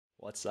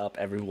What's up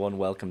everyone,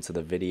 welcome to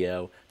the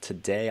video.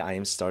 Today I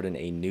am starting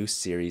a new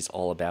series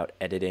all about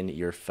editing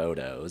your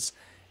photos.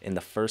 In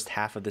the first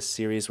half of this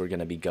series we're going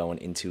to be going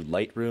into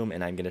Lightroom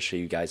and I'm going to show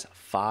you guys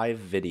 5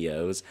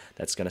 videos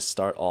that's going to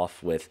start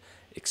off with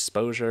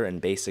exposure and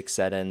basic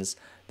settings,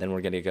 then we're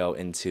going to go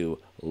into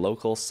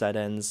local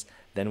settings,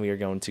 then we are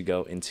going to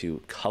go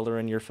into color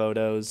in your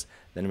photos,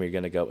 then we're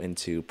going to go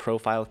into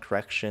profile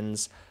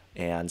corrections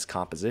and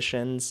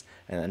compositions,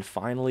 and then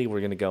finally we're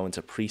going to go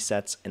into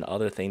presets and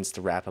other things to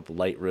wrap up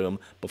Lightroom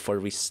before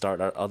we start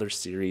our other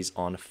series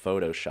on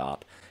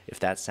Photoshop.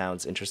 If that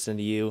sounds interesting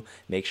to you,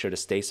 make sure to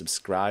stay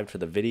subscribed for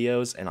the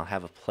videos, and I'll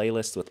have a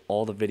playlist with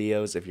all the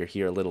videos if you're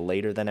here a little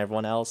later than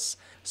everyone else.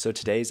 So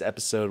today's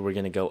episode we're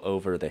going to go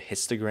over the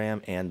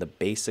histogram and the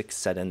basic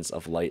settings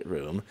of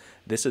Lightroom.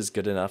 This is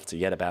good enough to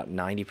get about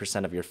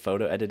 90% of your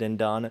photo editing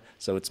done,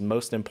 so it's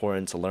most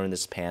important to learn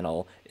this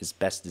panel as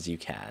best as you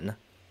can.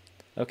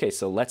 Okay,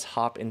 so let's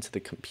hop into the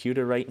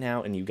computer right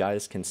now and you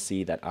guys can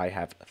see that I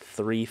have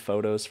 3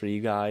 photos for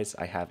you guys.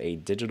 I have a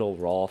digital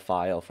RAW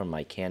file from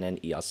my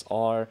Canon EOS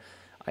R.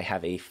 I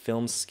have a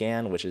film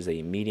scan, which is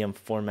a medium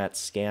format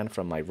scan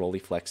from my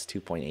Rolleiflex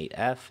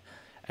 2.8F.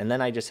 And then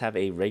I just have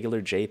a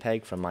regular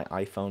JPEG from my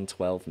iPhone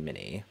 12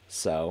 mini.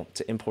 So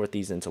to import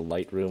these into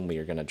Lightroom, we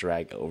are going to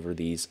drag over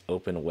these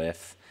open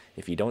with.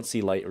 If you don't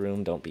see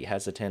Lightroom, don't be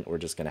hesitant. We're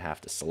just going to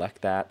have to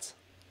select that.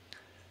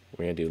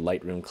 We're going to do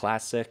Lightroom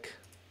Classic.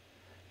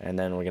 And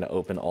then we're going to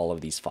open all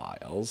of these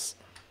files.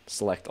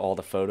 Select all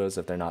the photos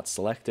if they're not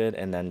selected,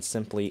 and then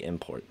simply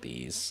import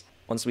these.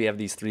 Once we have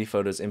these 3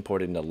 photos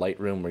imported into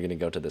Lightroom, we're going to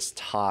go to this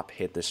top,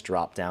 hit this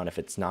drop down if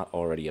it's not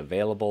already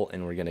available,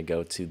 and we're going to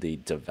go to the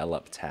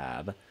Develop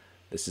tab.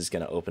 This is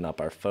going to open up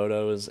our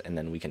photos, and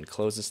then we can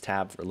close this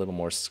tab for a little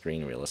more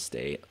screen real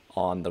estate.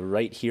 On the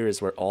right here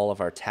is where all of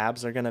our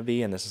tabs are going to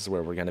be, and this is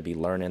where we're going to be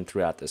learning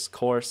throughout this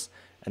course.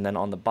 And then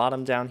on the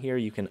bottom down here,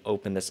 you can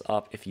open this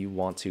up if you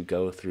want to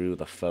go through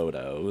the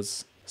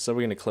photos. So we're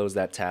going to close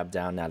that tab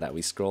down now that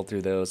we scrolled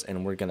through those,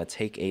 and we're going to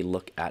take a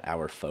look at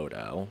our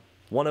photo.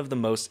 One of the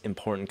most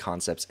important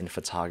concepts in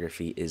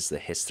photography is the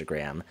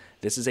histogram.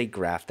 This is a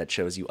graph that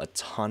shows you a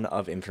ton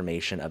of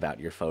information about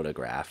your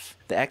photograph.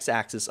 The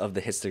x-axis of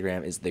the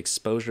histogram is the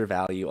exposure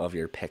value of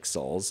your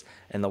pixels,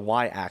 and the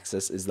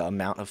y-axis is the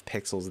amount of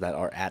pixels that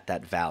are at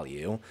that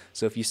value.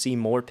 So if you see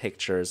more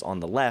pictures on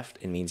the left,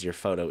 it means your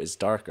photo is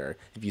darker.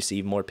 If you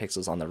see more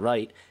pixels on the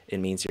right, it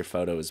means your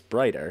photo is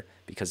brighter,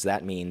 because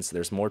that means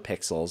there's more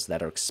pixels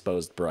that are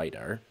exposed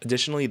brighter.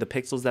 Additionally, the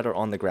pixels that are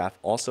on the graph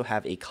also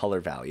have a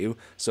color value,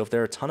 so if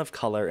there are a ton of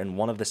color in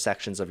one of the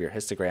sections of your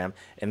histogram,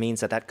 it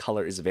means that that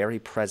color is very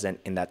present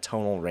in that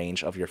tonal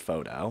range of your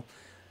photo.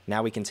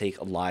 Now we can take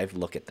a live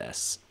look at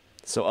this.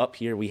 So up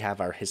here we have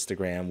our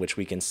histogram, which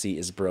we can see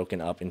is broken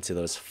up into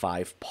those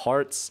 5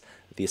 parts.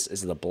 This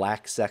is the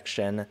black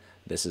section,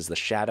 this is the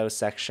shadow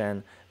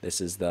section,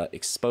 this is the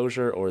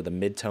exposure or the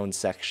midtone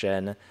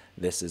section,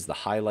 this is the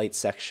highlight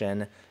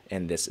section,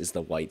 and this is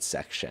the white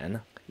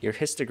section. Your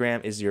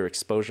histogram is your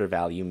exposure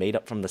value made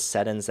up from the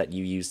settings that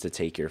you use to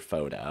take your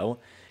photo.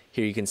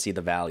 Here you can see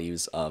the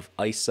values of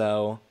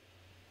ISO,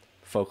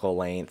 focal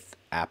length,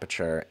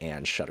 aperture,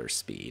 and shutter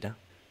speed.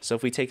 So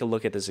if we take a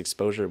look at this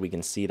exposure, we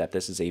can see that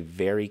this is a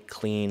very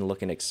clean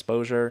looking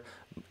exposure.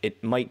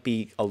 It might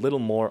be a little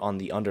more on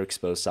the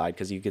underexposed side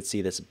because you can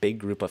see this big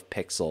group of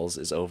pixels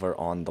is over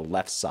on the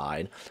left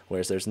side,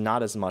 whereas there's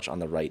not as much on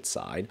the right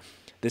side.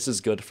 This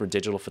is good for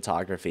digital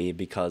photography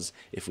because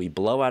if we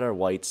blow out our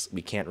whites,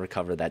 we can't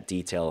recover that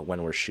detail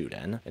when we're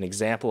shooting. An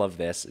example of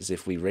this is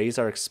if we raise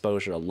our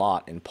exposure a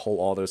lot and pull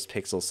all those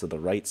pixels to the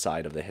right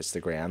side of the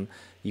histogram,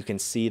 you can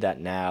see that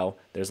now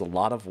there's a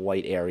lot of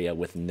white area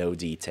with no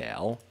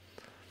detail.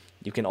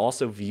 You can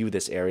also view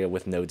this area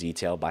with no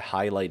detail by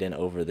highlighting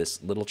over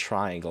this little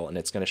triangle, and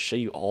it's going to show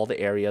you all the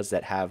areas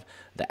that have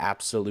the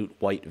absolute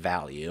white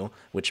value,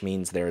 which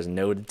means there is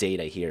no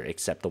data here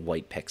except the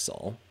white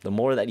pixel. The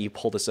more that you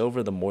pull this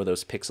over, the more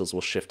those pixels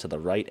will shift to the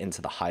right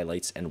into the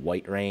highlights and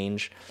white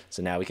range.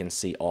 So now we can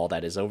see all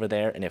that is over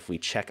there, and if we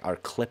check our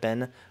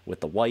clip-in with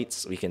the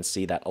whites, we can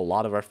see that a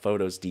lot of our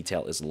photos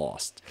detail is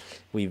lost.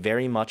 We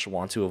very much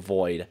want to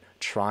avoid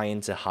trying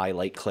to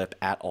highlight clip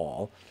at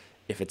all.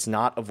 If it's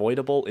not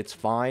avoidable, it's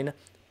fine,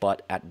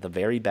 but at the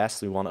very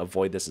best, we want to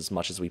avoid this as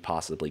much as we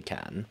possibly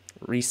can.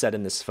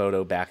 Resetting this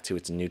photo back to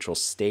its neutral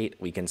state,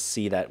 we can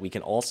see that we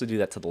can also do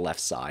that to the left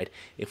side.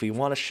 If we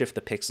want to shift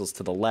the pixels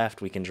to the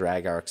left, we can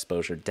drag our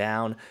exposure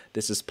down.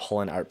 This is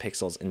pulling our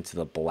pixels into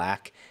the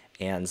black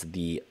and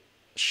the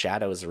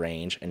shadows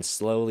range, and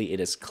slowly it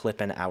is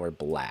clipping our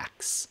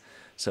blacks.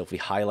 So if we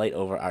highlight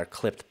over our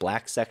clipped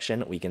black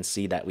section, we can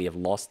see that we have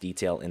lost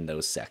detail in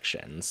those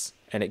sections.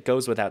 And it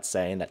goes without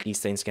saying that these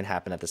things can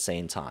happen at the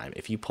same time.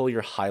 If you pull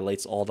your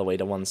highlights all the way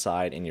to one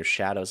side and your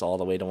shadows all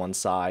the way to one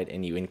side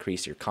and you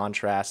increase your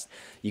contrast,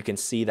 you can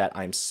see that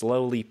I'm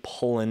slowly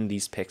pulling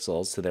these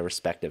pixels to their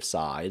respective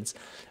sides.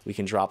 We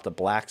can drop the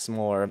blacks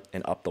more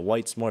and up the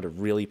whites more to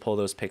really pull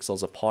those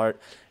pixels apart.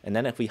 And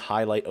then if we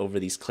highlight over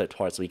these clipped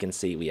parts, we can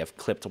see we have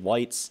clipped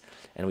whites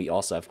and we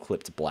also have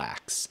clipped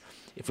blacks.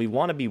 If we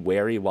want to be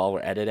wary while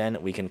we're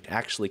editing, we can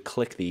actually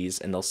click these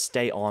and they'll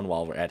stay on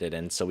while we're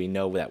editing, so we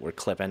know that we're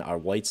clipping our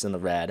whites in the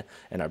red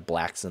and our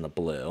blacks in the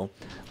blue.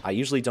 I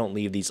usually don't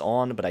leave these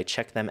on, but I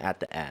check them at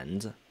the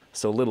end.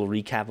 So a little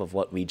recap of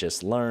what we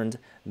just learned.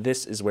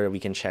 This is where we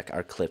can check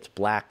our clipped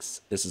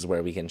blacks. This is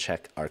where we can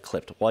check our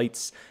clipped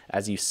whites.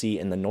 As you see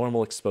in the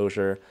normal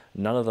exposure,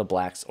 none of the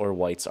blacks or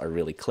whites are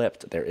really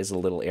clipped. There is a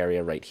little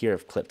area right here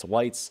of clipped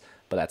whites,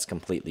 but that's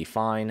completely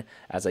fine.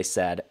 As I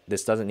said,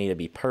 this doesn't need to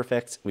be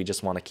perfect. We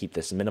just want to keep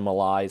this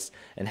minimalized,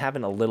 and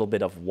having a little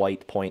bit of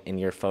white point in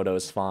your photo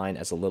is fine,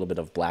 as a little bit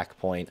of black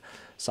point.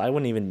 So I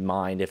wouldn't even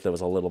mind if there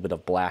was a little bit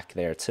of black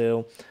there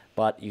too,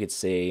 but you could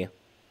see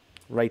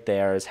right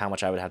there is how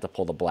much I would have to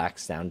pull the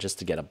blacks down just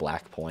to get a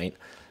black point.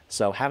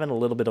 So having a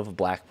little bit of a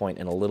black point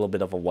and a little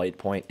bit of a white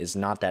point is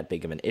not that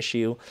big of an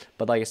issue,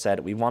 but like I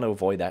said, we want to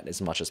avoid that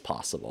as much as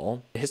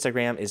possible. The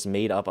histogram is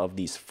made up of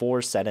these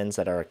 4 settings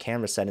that are our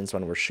camera settings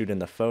when we're shooting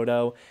the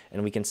photo,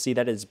 and we can see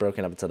that it's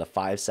broken up into the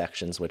 5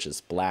 sections, which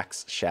is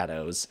blacks,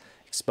 shadows,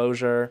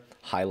 exposure,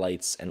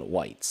 highlights, and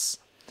whites.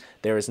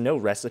 There is no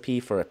recipe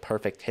for a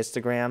perfect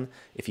histogram.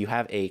 If you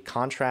have a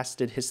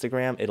contrasted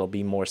histogram, it'll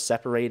be more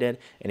separated,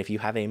 and if you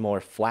have a more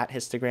flat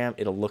histogram,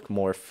 it'll look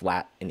more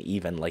flat and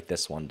even like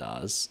this one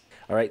does.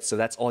 Alright, so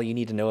that's all you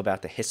need to know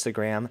about the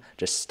histogram.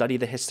 Just study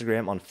the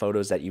histogram on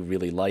photos that you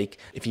really like.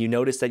 If you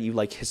notice that you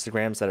like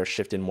histograms that are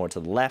shifted more to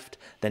the left,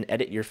 then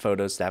edit your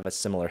photos to have a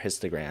similar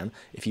histogram.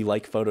 If you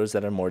like photos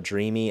that are more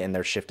dreamy and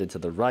they're shifted to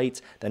the right,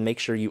 then make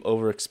sure you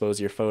overexpose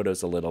your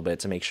photos a little bit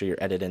to make sure you're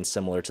editing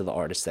similar to the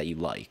artist that you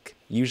like.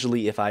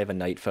 Usually if I have a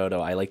night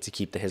photo, I like to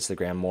keep the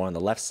histogram more on the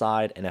left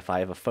side, and if I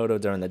have a photo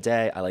during the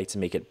day, I like to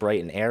make it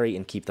bright and airy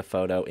and keep the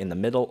photo in the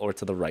middle or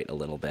to the right a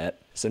little bit.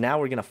 So now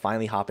we're going to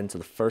finally hop into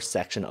the first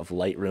section of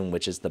Lightroom,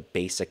 which is the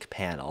basic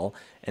panel.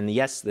 And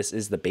yes, this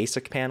is the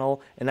basic panel,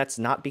 and that's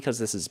not because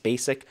this is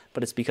basic,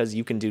 but it's because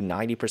you can do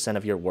 90%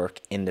 of your work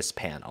in this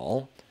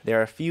panel. There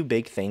are a few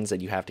big things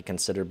that you have to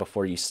consider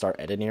before you start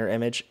editing your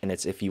image, and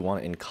it's if you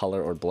want it in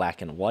color or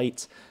black and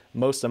white.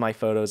 Most of my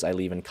photos I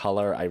leave in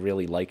color. I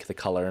really like the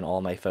color in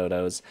all my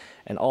photos.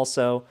 And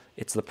also,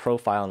 it's the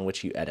profile in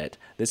which you edit.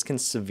 This can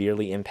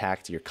severely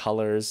impact your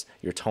colors,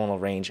 your tonal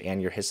range,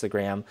 and your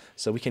histogram.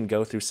 So we can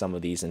go through some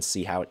of these and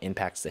see how it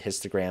impacts the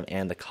histogram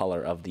and the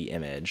color of the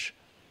image.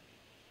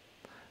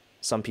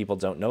 Some people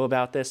don't know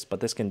about this, but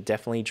this can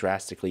definitely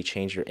drastically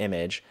change your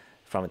image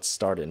from its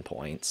starting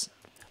point.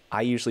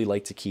 I usually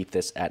like to keep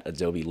this at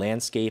Adobe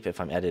Landscape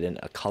if I'm editing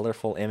a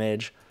colorful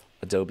image,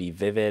 Adobe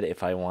Vivid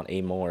if I want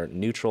a more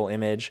neutral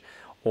image,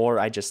 or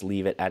I just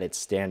leave it at its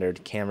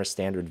standard camera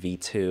standard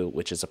V2,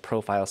 which is a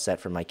profile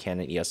set for my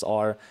Canon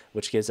ESR,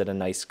 which gives it a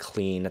nice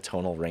clean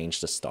tonal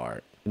range to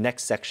start. The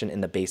next section in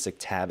the basic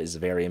tab is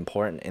very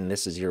important, and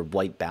this is your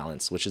white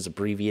balance, which is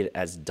abbreviated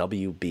as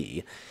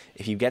WB.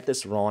 If you get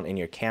this wrong in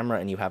your camera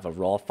and you have a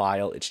raw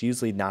file, it's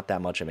usually not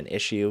that much of an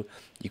issue.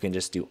 You can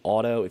just do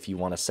auto if you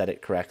want to set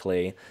it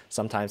correctly.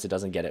 Sometimes it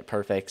doesn't get it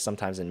perfect,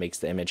 sometimes it makes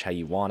the image how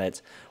you want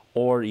it,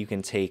 or you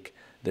can take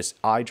this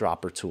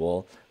eyedropper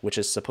tool, which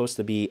is supposed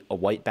to be a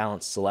white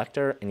balance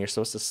selector, and you're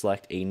supposed to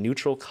select a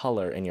neutral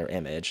color in your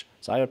image.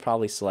 So I would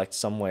probably select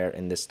somewhere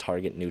in this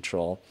target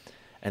neutral,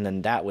 and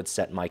then that would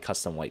set my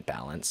custom white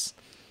balance.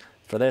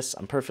 For this,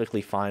 I'm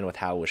perfectly fine with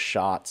how it was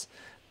shot,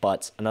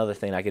 but another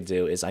thing I could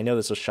do is, I know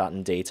this was shot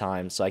in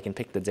daytime, so I can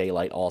pick the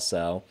daylight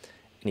also,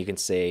 and you can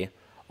see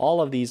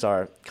all of these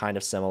are kind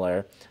of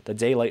similar. The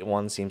daylight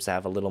one seems to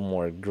have a little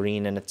more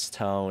green in its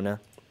tone.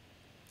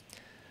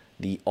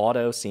 The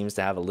auto seems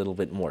to have a little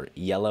bit more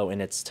yellow in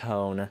its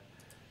tone.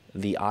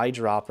 The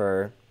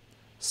eyedropper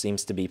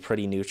seems to be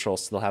pretty neutral,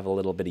 still have a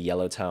little bit of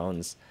yellow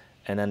tones.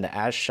 And then the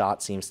as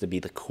shot seems to be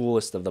the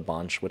coolest of the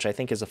bunch, which I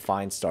think is a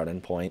fine starting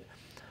point.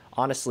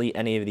 Honestly,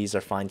 any of these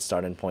are fine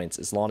starting points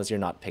as long as you're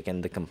not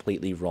picking the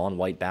completely wrong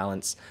white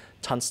balance.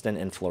 Tungsten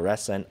and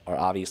fluorescent are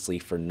obviously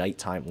for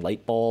nighttime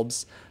light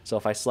bulbs, so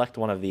if I select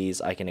one of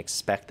these, I can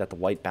expect that the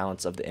white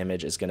balance of the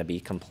image is going to be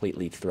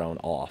completely thrown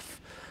off.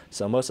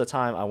 So most of the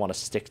time, I want to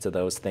stick to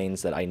those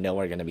things that I know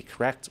are going to be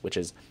correct, which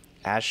is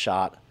as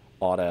shot,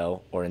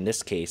 auto, or in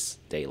this case,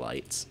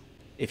 daylight.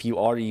 If you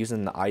are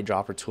using the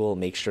eyedropper tool,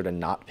 make sure to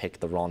not pick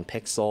the wrong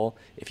pixel.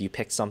 If you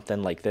pick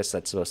something like this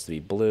that's supposed to be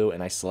blue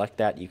and I select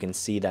that, you can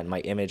see that my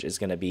image is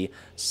going to be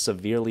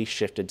severely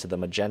shifted to the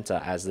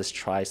magenta as this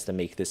tries to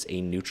make this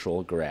a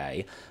neutral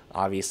gray.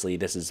 Obviously,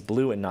 this is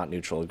blue and not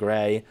neutral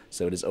gray,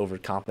 so it is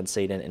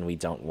overcompensating and we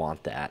don't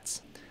want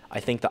that. I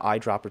think the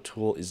eyedropper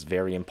tool is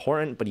very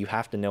important, but you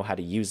have to know how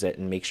to use it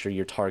and make sure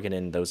you're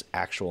targeting those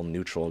actual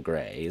neutral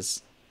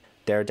grays.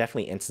 There are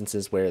definitely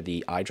instances where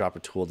the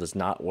eyedropper tool does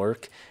not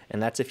work,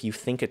 and that's if you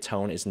think a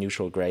tone is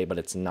neutral gray, but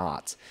it's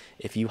not.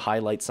 If you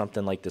highlight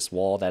something like this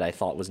wall that I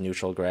thought was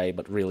neutral gray,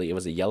 but really it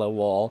was a yellow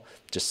wall,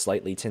 just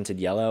slightly tinted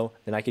yellow,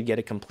 then I could get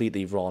a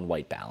completely wrong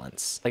white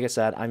balance. Like I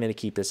said, I'm going to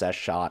keep this as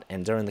shot,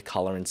 and during the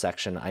coloring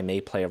section, I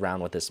may play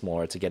around with this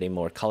more to get a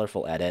more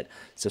colorful edit,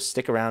 so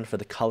stick around for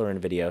the coloring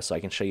video so I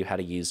can show you how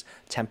to use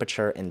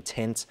temperature and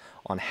tint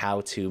on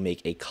how to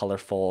make a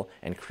colorful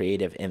and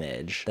creative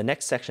image. The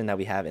next section that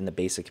we have in the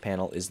basic panel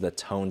panel is the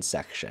tone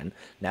section.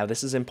 Now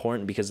this is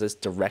important because this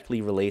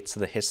directly relates to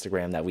the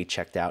histogram that we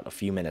checked out a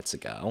few minutes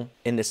ago.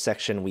 In this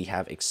section we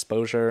have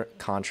exposure,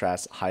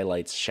 contrast,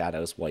 highlights,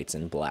 shadows, whites,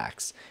 and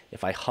blacks.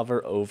 If I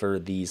hover over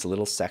these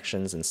little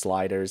sections and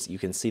sliders, you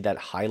can see that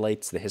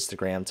highlights the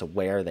histogram to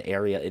where the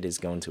area it is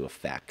going to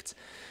affect.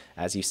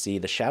 As you see,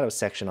 the shadow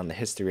section on the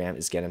histogram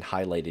is getting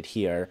highlighted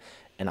here,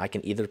 and I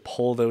can either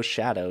pull those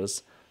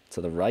shadows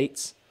to the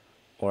right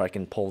or I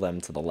can pull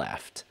them to the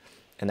left.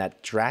 And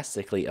that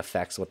drastically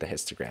affects what the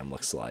histogram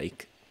looks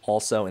like.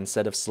 Also,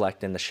 instead of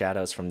selecting the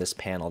shadows from this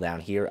panel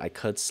down here, I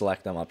could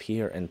select them up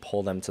here and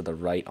pull them to the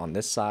right on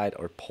this side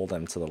or pull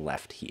them to the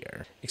left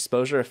here.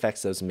 Exposure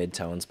affects those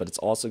midtones, but it's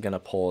also going to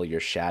pull your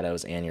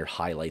shadows and your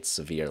highlights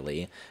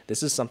severely.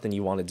 This is something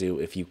you want to do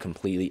if you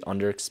completely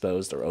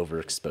underexposed or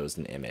overexposed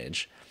an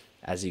image.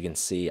 As you can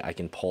see, I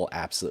can pull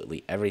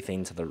absolutely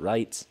everything to the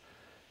right,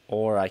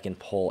 or I can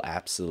pull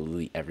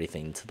absolutely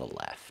everything to the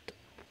left.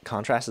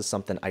 Contrast is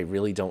something I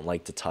really don't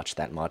like to touch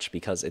that much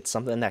because it's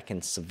something that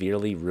can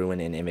severely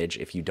ruin an image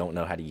if you don't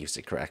know how to use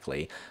it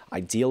correctly.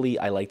 Ideally,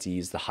 I like to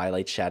use the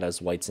highlights,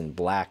 shadows, whites, and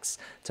blacks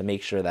to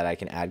make sure that I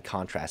can add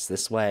contrast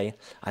this way.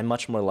 I'm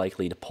much more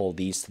likely to pull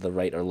these to the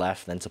right or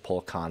left than to pull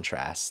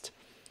contrast.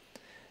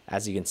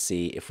 As you can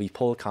see, if we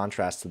pull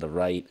contrast to the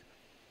right,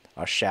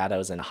 our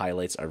shadows and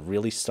highlights are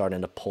really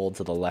starting to pull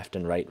to the left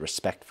and right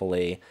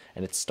respectfully,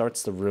 and it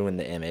starts to ruin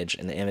the image,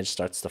 and the image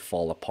starts to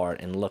fall apart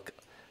and look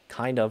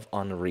kind of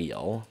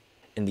unreal.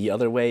 In the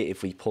other way,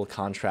 if we pull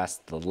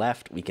contrast to the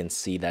left, we can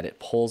see that it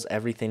pulls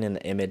everything in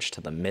the image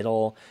to the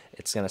middle.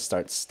 It's going to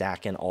start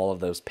stacking all of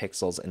those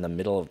pixels in the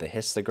middle of the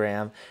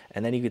histogram,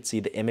 and then you can see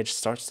the image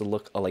starts to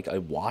look like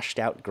a washed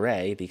out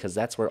gray because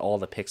that's where all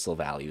the pixel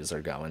values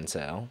are going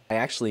to. I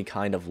actually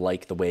kind of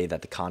like the way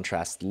that the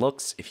contrast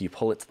looks if you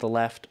pull it to the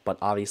left, but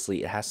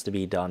obviously it has to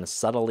be done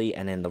subtly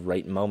and in the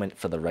right moment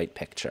for the right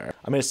picture.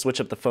 I'm going to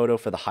switch up the photo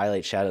for the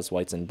highlight, shadows,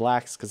 whites, and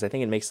blacks because I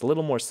think it makes a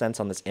little more sense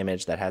on this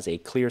image that has a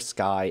clear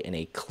sky and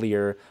a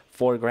clear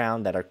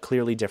foreground that are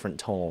clearly different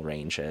tonal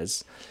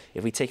ranges.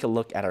 If we take a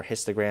look at our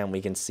histogram,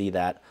 we can see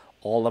that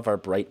all of our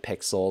bright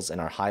pixels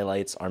and our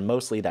highlights are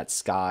mostly that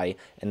sky,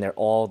 and they're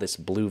all this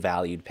blue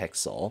valued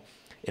pixel.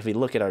 If we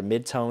look at our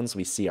midtones,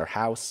 we see our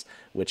house,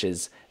 which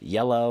is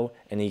yellow,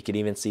 and you can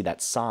even see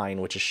that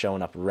sign, which is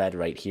showing up red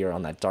right here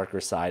on that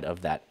darker side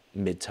of that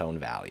midtone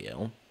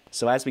value.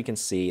 So as we can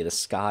see, the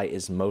sky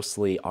is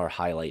mostly our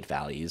highlight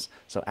values.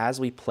 So as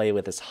we play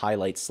with this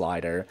highlight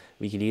slider,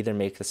 we can either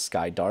make the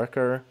sky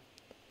darker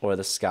or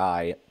the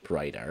sky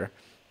brighter.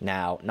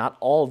 Now, not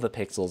all of the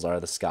pixels are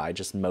the sky,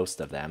 just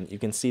most of them. You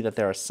can see that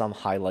there are some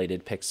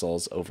highlighted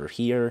pixels over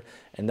here,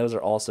 and those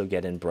are also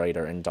getting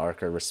brighter and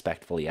darker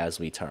respectively as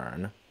we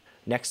turn.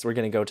 Next, we're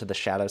going to go to the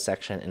shadow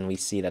section, and we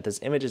see that this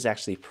image is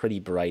actually pretty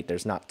bright.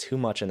 There's not too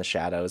much in the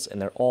shadows,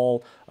 and they're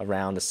all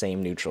around the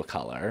same neutral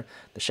color.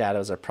 The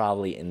shadows are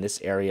probably in this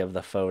area of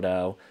the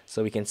photo,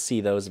 so we can see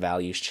those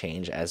values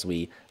change as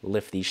we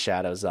lift these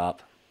shadows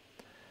up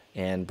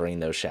and bring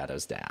those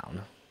shadows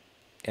down.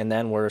 And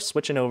then we're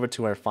switching over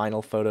to our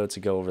final photo to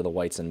go over the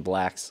whites and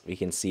blacks. We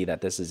can see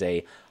that this is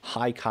a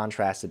high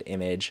contrasted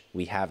image.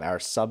 We have our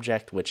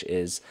subject, which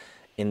is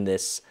in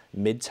this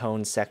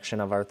mid-tone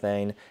section of our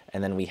thing,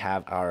 and then we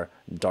have our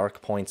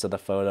dark points of the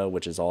photo,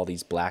 which is all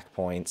these black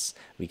points.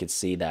 We can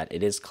see that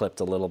it is clipped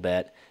a little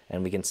bit,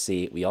 and we can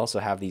see we also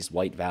have these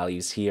white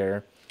values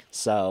here.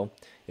 So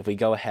if we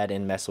go ahead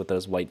and mess with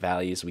those white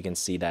values, we can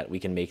see that we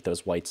can make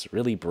those whites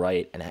really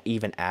bright and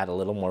even add a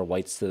little more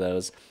whites to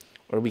those,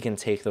 or we can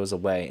take those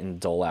away and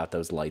dull out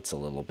those lights a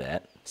little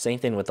bit. Same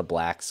thing with the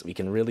blacks. We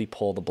can really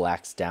pull the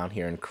blacks down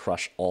here and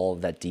crush all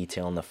of that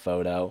detail in the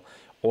photo,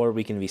 or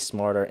we can be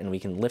smarter and we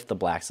can lift the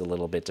blacks a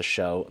little bit to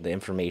show the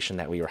information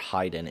that we were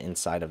hiding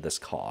inside of this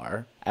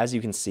car. As you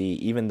can see,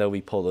 even though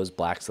we pull those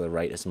blacks to the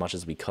right as much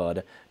as we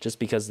could, just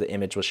because the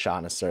image was shot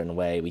in a certain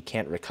way, we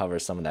can't recover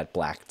some of that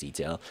black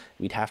detail.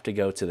 We'd have to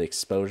go to the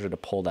exposure to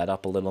pull that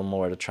up a little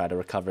more to try to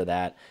recover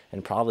that,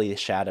 and probably the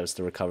shadows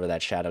to recover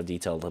that shadow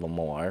detail a little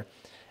more.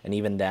 And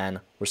even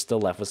then, we're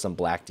still left with some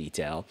black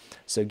detail.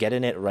 So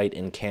getting it right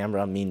in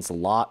camera means a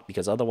lot,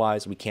 because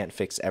otherwise we can't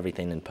fix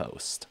everything in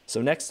post.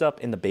 So next up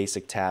in the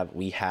basic tab,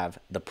 we have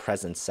the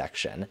presence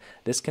section.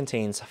 This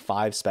contains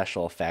 5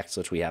 special effects,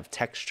 which we have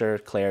texture,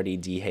 clarity,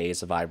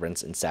 dehaze,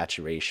 vibrance, and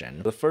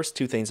saturation. The first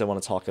 2 things I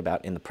want to talk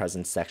about in the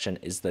presence section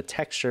is the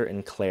texture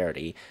and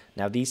clarity.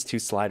 Now these 2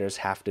 sliders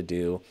have to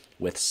do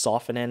with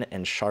softening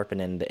and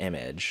sharpening the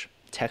image.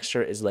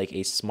 Texture is like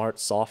a smart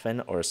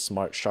soften or a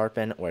smart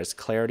sharpen, whereas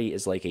clarity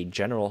is like a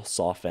general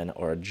soften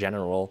or a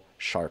general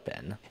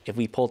sharpen. If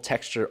we pull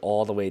texture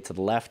all the way to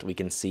the left, we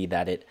can see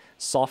that it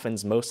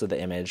softens most of the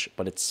image,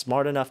 but it's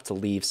smart enough to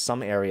leave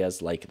some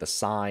areas like the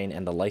sign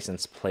and the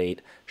license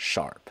plate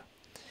sharp.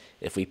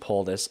 If we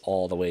pull this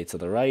all the way to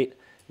the right,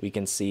 we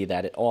can see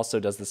that it also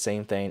does the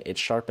same thing. It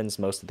sharpens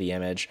most of the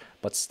image,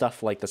 but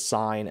stuff like the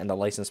sign and the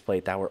license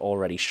plate that were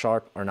already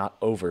sharp are not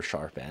over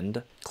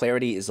sharpened.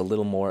 Clarity is a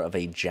little more of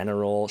a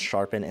general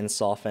sharpen and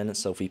soften,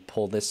 so if we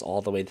pull this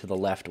all the way to the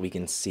left, we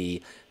can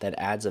see that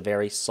adds a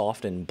very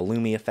soft and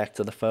bloomy effect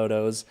to the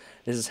photos.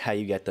 This is how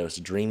you get those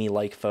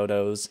dreamy-like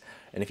photos.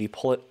 And if you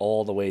pull it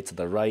all the way to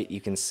the right,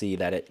 you can see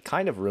that it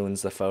kind of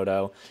ruins the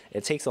photo.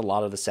 It takes a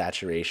lot of the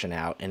saturation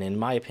out, and in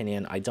my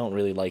opinion, I don't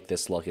really like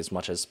this look as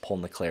much as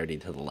pulling the clarity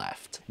to the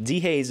left.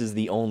 Dehaze is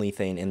the only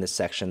thing in this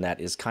section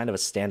that is kind of a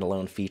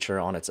standalone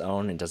feature on its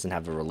own and doesn't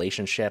have a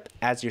relationship.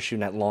 As you're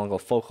shooting at longer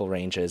focal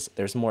ranges,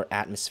 there's more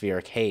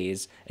atmospheric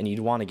haze, and you'd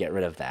want to get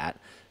rid of that.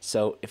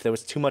 So if there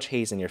was too much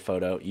haze in your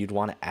photo, you'd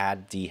want to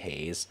add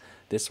dehaze.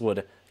 This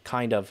would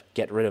kind of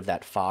get rid of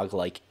that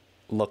fog-like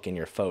look in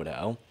your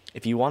photo.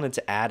 If you wanted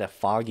to add a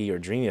foggy or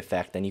dreamy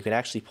effect, then you could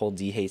actually pull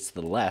dehaze to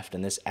the left,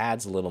 and this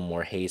adds a little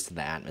more haze to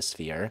the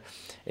atmosphere.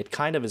 It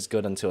kind of is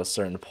good until a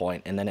certain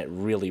point, and then it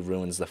really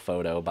ruins the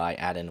photo by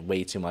adding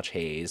way too much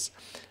haze.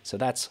 So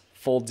that's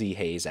full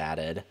dehaze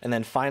added. And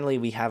then finally,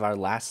 we have our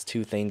last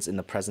two things in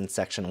the present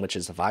section, which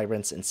is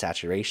vibrance and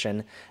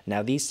saturation.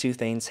 Now, these two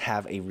things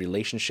have a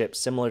relationship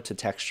similar to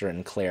texture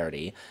and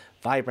clarity.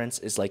 Vibrance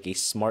is like a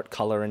smart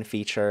color-in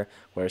feature,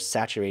 whereas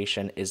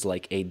saturation is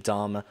like a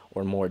dumb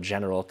or more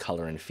general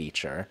color-in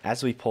feature.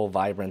 As we pull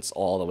vibrance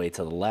all the way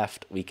to the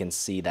left, we can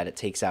see that it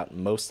takes out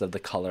most of the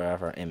color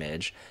of our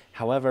image.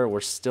 However,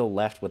 we're still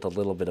left with a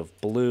little bit of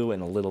blue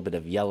and a little bit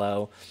of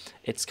yellow.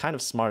 It's kind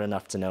of smart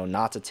enough to know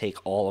not to take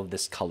all of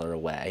this color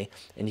away.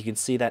 And you can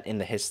see that in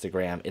the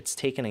histogram, it's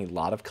taken a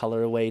lot of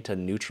color away to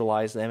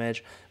neutralize the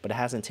image, but it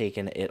hasn't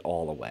taken it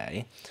all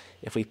away.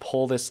 If we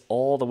pull this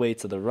all the way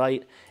to the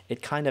right,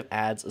 it kind of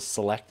adds a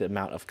select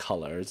amount of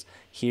colors.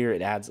 Here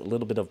it adds a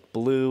little bit of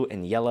blue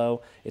and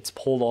yellow. It's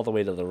pulled all the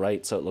way to the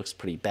right, so it looks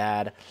pretty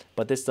bad,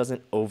 but this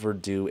doesn't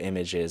overdo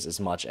images as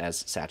much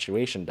as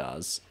saturation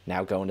does.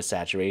 Now going to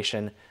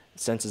saturation,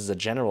 since it's a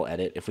general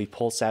edit, if we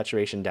pull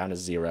saturation down to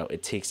 0,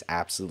 it takes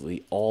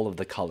absolutely all of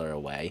the color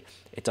away.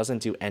 It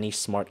doesn't do any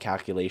smart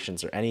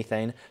calculations or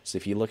anything, so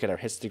if you look at our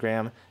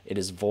histogram, it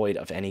is void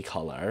of any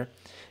color.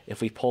 If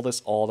we pull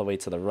this all the way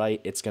to the right,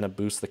 it's going to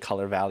boost the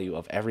color value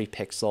of every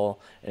pixel,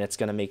 and it's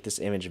going to make this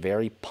image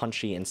very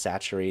punchy and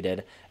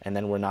saturated, and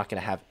then we're not going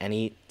to have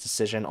any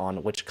decision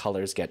on which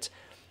colors get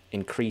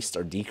increased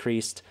or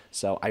decreased.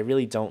 So I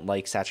really don't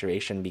like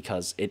saturation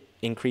because it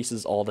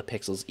increases all the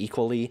pixels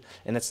equally,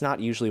 and it's not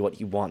usually what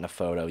you want in a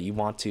photo. You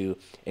want to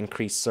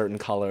increase certain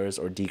colors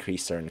or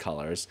decrease certain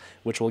colors,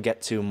 which we'll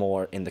get to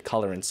more in the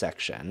coloring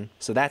section.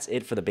 So that's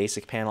it for the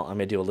basic panel. I'm going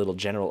to do a little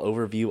general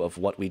overview of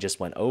what we just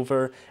went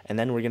over, and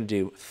then we're going to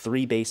do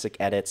 3 basic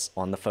edits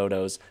on the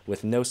photos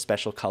with no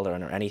special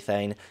coloring or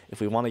anything.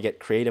 If we want to get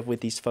creative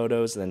with these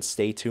photos, then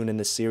stay tuned in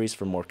this series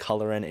for more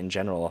coloring and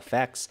general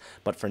effects,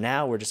 but for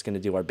now we're just going to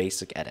do our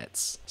basic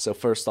edits. So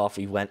first off,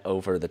 we went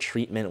over the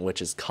treatment,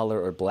 which is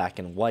color or black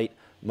and white.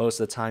 Most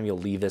of the time you'll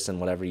leave this in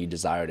whatever you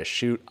desire to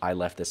shoot. I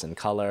left this in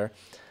color.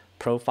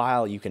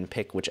 Profile, you can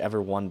pick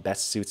whichever one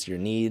best suits your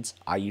needs.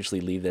 I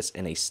usually leave this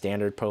in a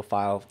standard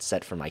profile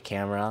set for my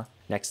camera.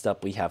 Next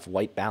up, we have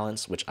white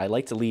balance, which I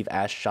like to leave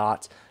as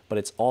shot, but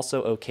it's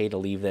also okay to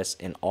leave this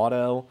in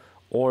auto,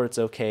 or it's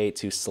okay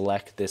to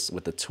select this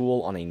with the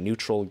tool on a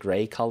neutral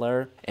gray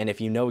color. And if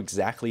you know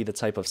exactly the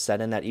type of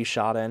setting that you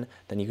shot in,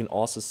 then you can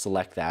also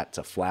select that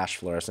to flash,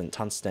 fluorescent,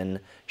 tungsten,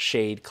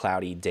 shade,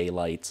 cloudy,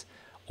 daylight,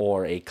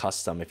 or a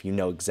custom if you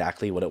know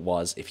exactly what it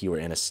was if you were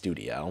in a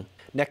studio.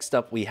 Next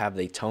up, we have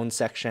the tone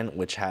section,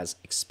 which has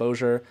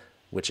exposure,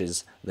 which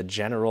is the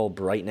general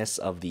brightness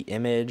of the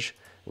image.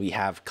 We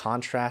have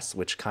contrast,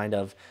 which kind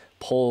of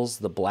pulls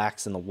the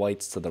blacks and the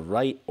whites to the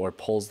right or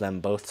pulls them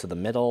both to the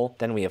middle.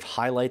 Then we have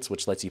highlights,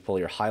 which lets you pull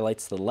your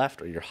highlights to the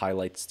left or your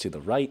highlights to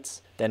the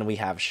right. Then we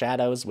have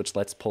shadows, which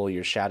lets pull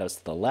your shadows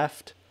to the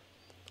left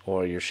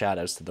or your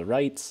shadows to the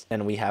right.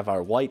 Then we have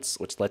our whites,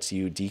 which lets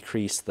you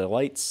decrease the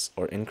whites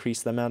or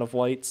increase the amount of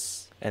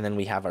whites. And then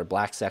we have our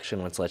black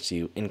section, which lets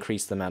you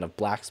increase the amount of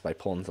blacks by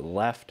pulling to the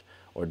left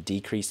or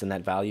decrease in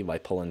that value by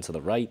pulling to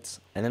the right.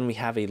 And then we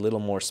have a little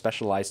more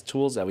specialized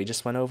tools that we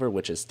just went over,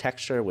 which is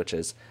texture, which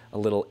is a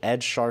little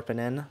edge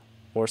sharpening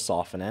or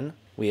softening.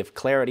 We have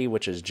clarity,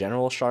 which is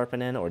general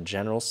sharpening or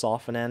general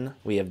softening.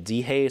 We have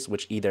dehaze,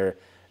 which either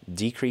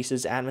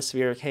decreases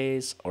atmospheric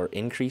haze or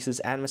increases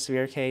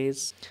atmospheric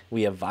haze.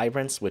 We have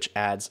vibrance, which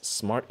adds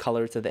smart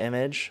color to the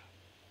image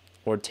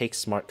or takes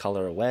smart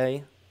color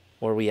away.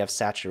 Or we have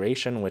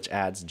saturation, which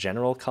adds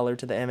general color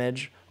to the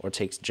image or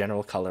takes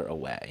general color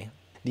away.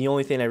 The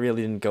only thing I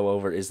really didn't go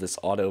over is this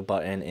auto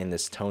button in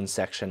this tone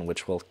section,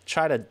 which will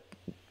try to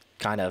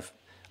kind of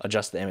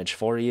adjust the image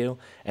for you.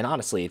 And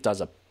honestly, it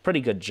does a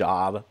pretty good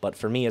job, but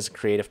for me as a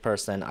creative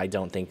person, I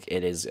don't think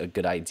it is a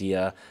good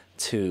idea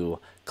to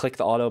click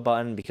the auto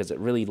button because it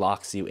really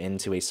locks you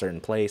into a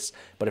certain place.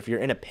 But if you're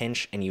in a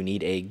pinch and you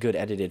need a good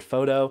edited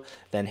photo,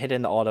 then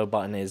hitting the auto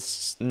button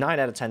is 9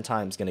 out of 10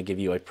 times going to give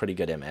you a pretty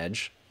good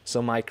image.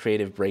 So my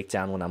creative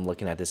breakdown when I'm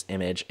looking at this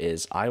image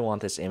is I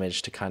want this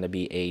image to kind of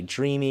be a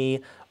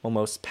dreamy,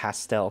 almost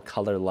pastel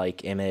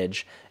color-like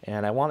image,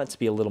 and I want it to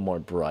be a little more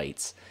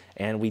bright.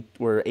 And we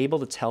were able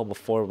to tell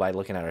before by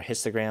looking at our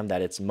histogram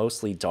that it's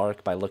mostly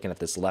dark by looking at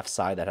this left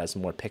side that has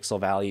more pixel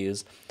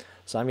values.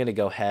 So I'm going to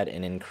go ahead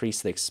and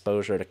increase the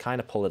exposure to kind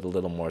of pull it a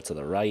little more to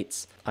the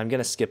right. I'm going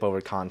to skip over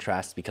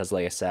contrast because,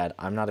 like I said,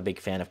 I'm not a big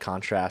fan of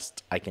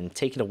contrast. I can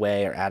take it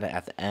away or add it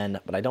at the end,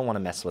 but I don't want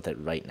to mess with it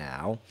right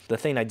now. The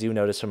thing I do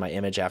notice from my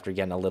image after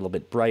getting a little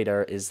bit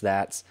brighter is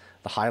that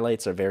the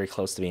highlights are very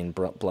close to being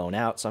blown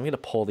out, so I'm going to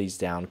pull these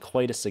down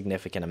quite a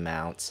significant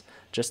amount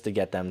just to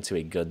get them to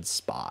a good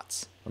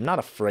spot. I'm not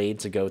afraid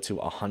to go to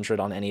 100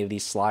 on any of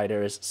these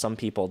sliders. Some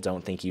people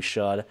don't think you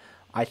should.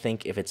 I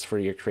think if it's for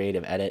your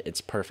creative edit,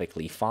 it's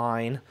perfectly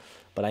fine,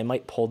 but I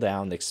might pull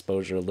down the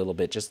exposure a little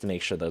bit just to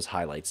make sure those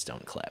highlights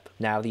don't clip.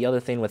 Now, the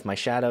other thing with my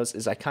shadows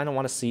is I kind of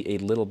want to see a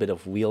little bit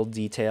of wheel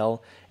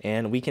detail,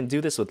 and we can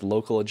do this with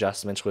local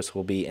adjustments, which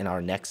will be in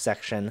our next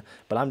section,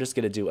 but I'm just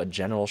going to do a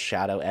general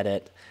shadow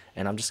edit,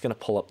 and I'm just going to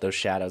pull up those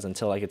shadows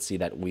until I could see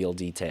that wheel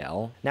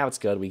detail. Now it's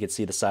good. We could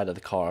see the side of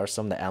the car,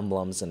 some of the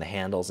emblems and the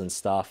handles and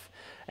stuff.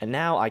 And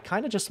now I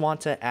kind of just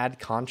want to add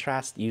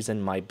contrast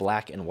using my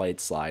black and white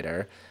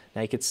slider.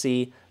 Now you can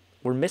see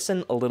we're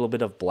missing a little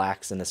bit of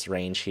blacks in this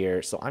range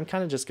here, so I'm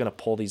kind of just going to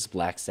pull these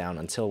blacks down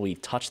until we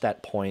touch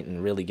that point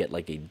and really get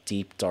like a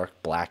deep dark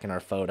black in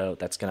our photo.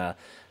 That's going to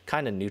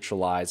kind of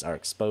neutralize our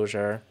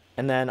exposure.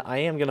 And then I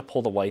am going to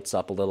pull the whites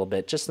up a little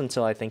bit just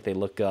until I think they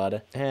look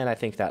good, and I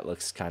think that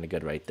looks kind of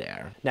good right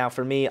there. Now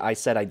for me, I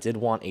said I did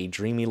want a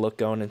dreamy look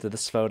going into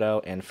this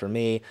photo, and for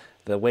me,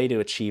 the way to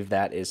achieve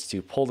that is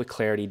to pull the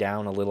clarity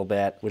down a little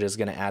bit, which is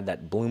going to add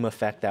that bloom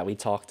effect that we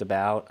talked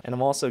about. And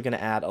I'm also going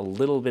to add a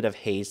little bit of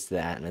haze to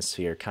the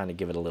atmosphere, kind of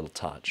give it a little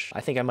touch.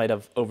 I think I might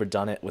have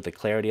overdone it with the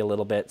clarity a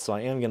little bit, so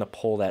I am going to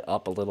pull that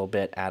up a little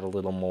bit, add a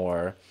little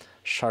more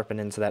sharpen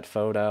into that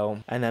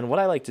photo. And then what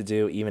I like to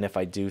do, even if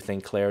I do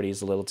think clarity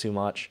is a little too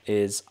much,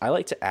 is I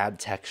like to add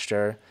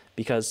texture,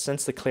 because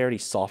since the clarity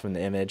softened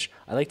the image,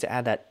 I like to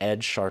add that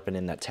edge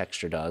sharpening that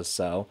texture does.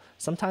 So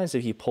sometimes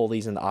if you pull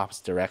these in the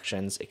opposite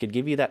directions, it could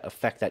give you that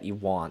effect that you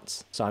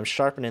want. So I'm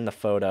sharpening the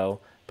photo,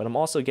 but I'm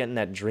also getting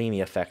that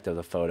dreamy effect of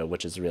the photo,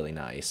 which is really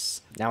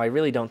nice. Now I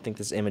really don't think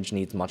this image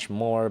needs much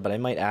more, but I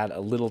might add a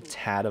little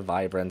tad of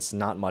vibrance,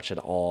 not much at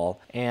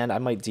all, and I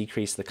might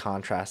decrease the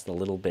contrast a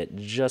little bit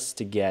just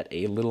to get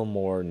a little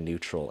more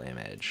neutral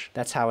image.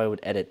 That's how I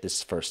would edit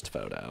this first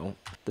photo.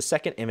 The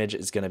second image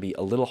is going to be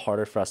a little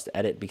harder for us to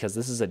edit because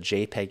this is a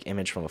JPEG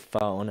image from a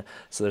phone,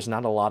 so there's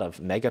not a lot of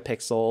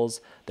megapixels,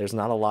 there's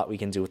not a lot we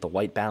can do with the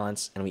white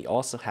balance, and we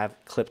also have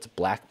clipped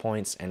black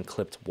points and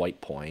clipped white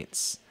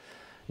points.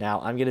 Now,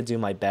 I'm going to do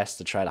my best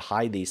to try to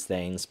hide these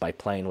things by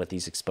playing with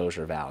these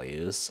exposure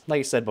values. Like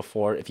I said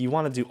before, if you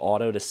want to do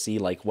auto to see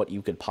like what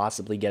you could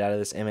possibly get out of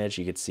this image,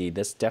 you could see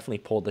this definitely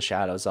pulled the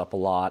shadows up a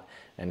lot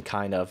and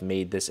kind of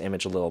made this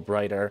image a little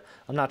brighter.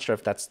 I'm not sure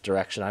if that's the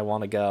direction I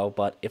want to go,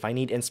 but if I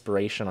need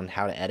inspiration on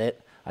how to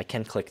edit, I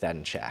can click that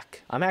and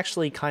check. I'm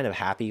actually kind of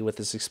happy with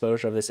this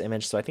exposure of this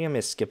image, so I think I'm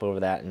going to skip over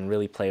that and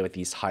really play with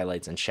these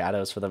highlights and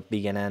shadows for the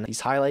beginning.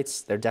 These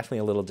highlights, they're definitely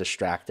a little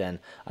distracting.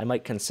 I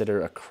might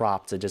consider a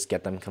crop to just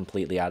get them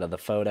completely out of the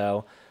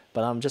photo,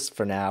 but I'm just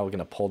for now going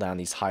to pull down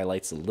these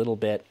highlights a little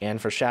bit.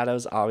 And for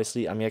shadows,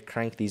 obviously, I'm going to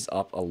crank these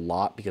up a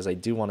lot because I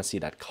do want to see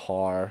that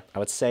car. I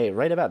would say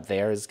right about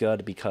there is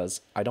good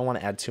because I don't want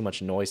to add too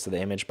much noise to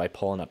the image by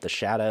pulling up the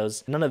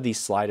shadows. None of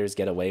these sliders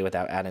get away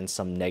without adding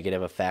some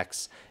negative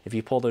effects. If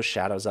you pull those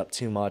shadows up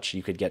too much,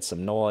 you could get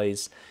some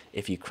noise.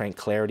 If you crank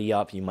clarity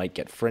up, you might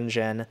get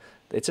fringing.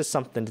 It's just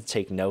something to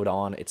take note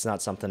on. It's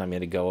not something I'm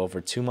going to go over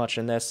too much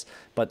in this,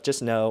 but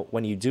just know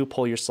when you do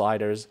pull your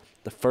sliders,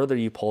 the further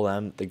you pull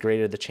them, the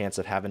greater the chance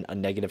of having a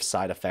negative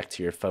side effect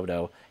to your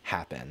photo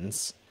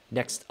happens.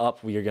 Next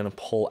up, we are going to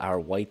pull our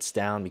whites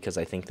down because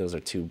I think those are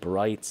too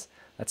bright.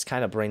 That's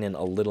kind of bringing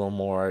a little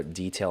more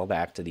detail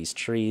back to these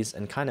trees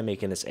and kind of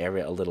making this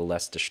area a little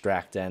less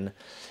distracting.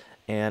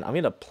 And I'm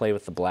going to play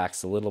with the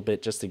blacks a little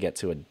bit just to get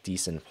to a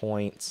decent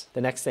point.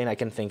 The next thing I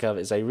can think of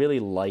is I really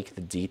like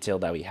the detail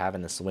that we have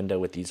in this window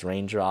with these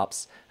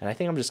raindrops. And I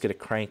think I'm just going to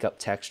crank up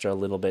texture a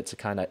little bit to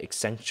kind of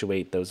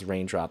accentuate those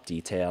raindrop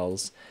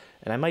details.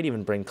 And I might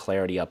even bring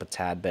clarity up a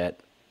tad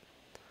bit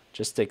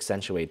just to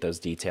accentuate those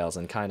details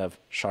and kind of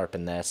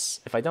sharpen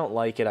this. If I don't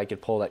like it, I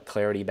could pull that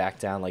clarity back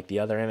down like the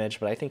other image,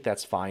 but I think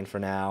that's fine for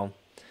now.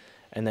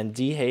 And then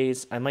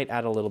dehaze, I might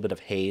add a little bit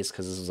of haze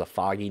because this is a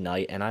foggy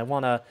night and I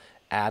want to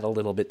add a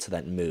little bit to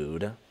that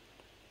mood.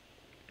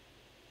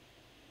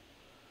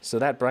 So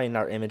that brightened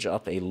our image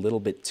up a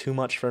little bit too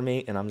much for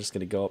me, and I'm just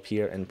going to go up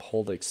here and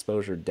pull the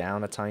exposure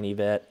down a tiny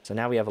bit. So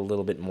now we have a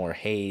little bit more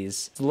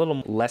haze. It's a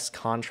little less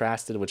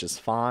contrasted, which is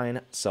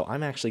fine. So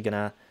I'm actually going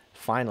to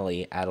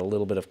finally add a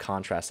little bit of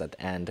contrast at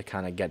the end to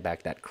kind of get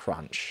back that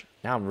crunch.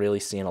 Now I'm really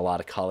seeing a lot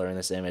of color in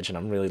this image, and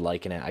I'm really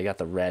liking it. I got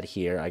the red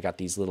here. I got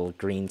these little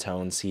green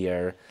tones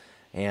here.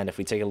 And if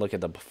we take a look at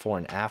the before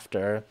and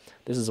after,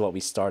 this is what we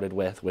started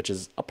with, which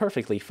is a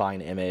perfectly fine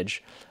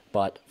image.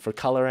 But for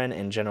coloring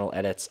and general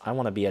edits, I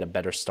want to be at a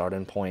better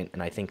starting point,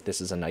 and I think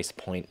this is a nice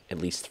point, at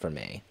least for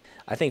me.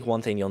 I think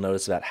one thing you'll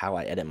notice about how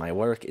I edit my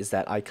work is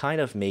that I kind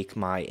of make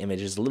my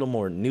images a little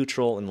more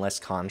neutral and less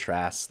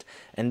contrast,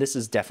 and this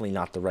is definitely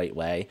not the right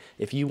way.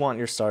 If you want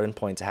your starting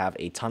point to have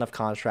a ton of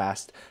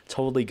contrast,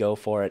 totally go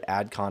for it,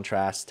 add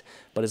contrast,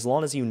 but as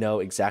long as you know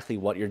exactly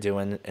what you're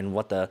doing and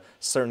what the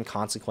certain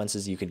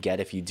consequences you could get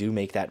if you do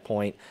make that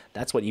point,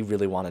 that's what you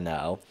really want to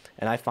know.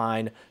 And I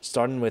find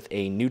starting with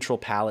a neutral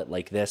palette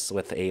like this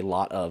with a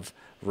lot of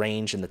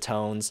range in the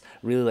tones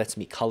really lets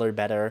me color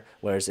better,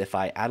 whereas if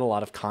I add a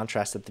lot of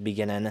contrast at the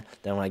beginning,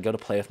 then when I go to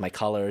play with my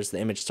colors, the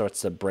image starts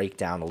to break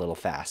down a little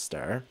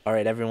faster.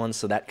 Alright everyone,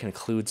 so that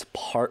concludes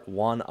part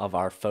 1 of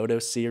our photo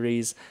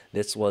series.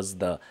 This was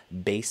the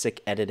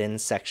basic editing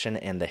section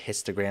and the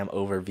histogram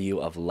overview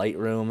of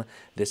Lightroom.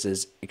 This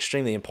is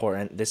extremely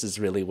important. This is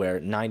really where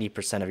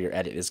 90% of your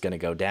edit is going to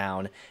go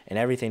down, and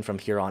everything from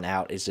here on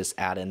out is just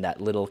adding that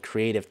little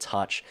creative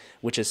touch,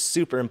 which is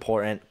super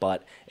important,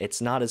 but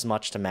it's not as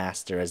much to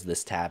master as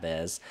this tab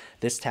is.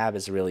 This tab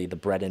is really the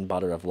bread and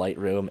butter of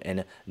Lightroom,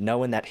 and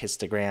knowing that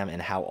histogram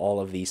and how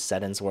all of these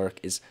settings work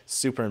is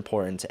super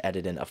important to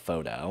editing a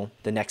photo.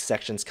 The next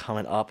sections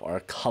coming up are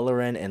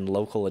coloring and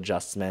local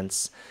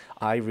adjustments.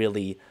 I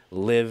really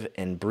live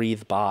and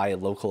breathe by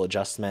local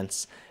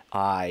adjustments.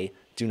 I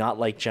do not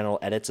like general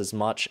edits as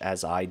much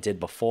as I did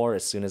before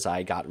as soon as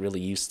I got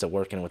really used to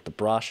working with the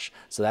brush,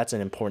 so that's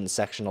an important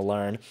section to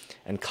learn.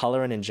 And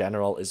coloring in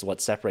general is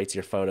what separates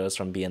your photos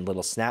from being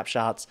little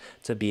snapshots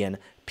to being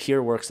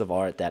pure works of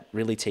art that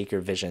really take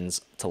your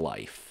visions to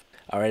life.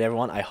 Alright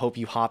everyone, I hope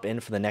you hop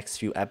in for the next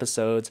few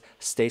episodes.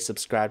 Stay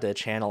subscribed to the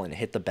channel and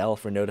hit the bell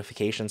for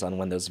notifications on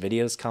when those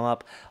videos come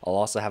up. I'll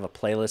also have a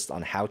playlist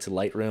on how to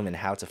Lightroom and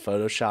how to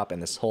Photoshop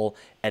and this whole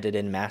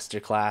editing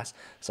masterclass.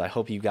 So I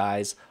hope you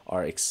guys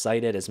are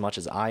excited as much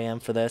as I am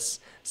for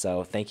this.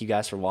 So thank you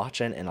guys for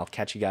watching, and I'll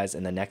catch you guys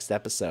in the next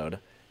episode.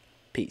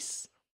 Peace.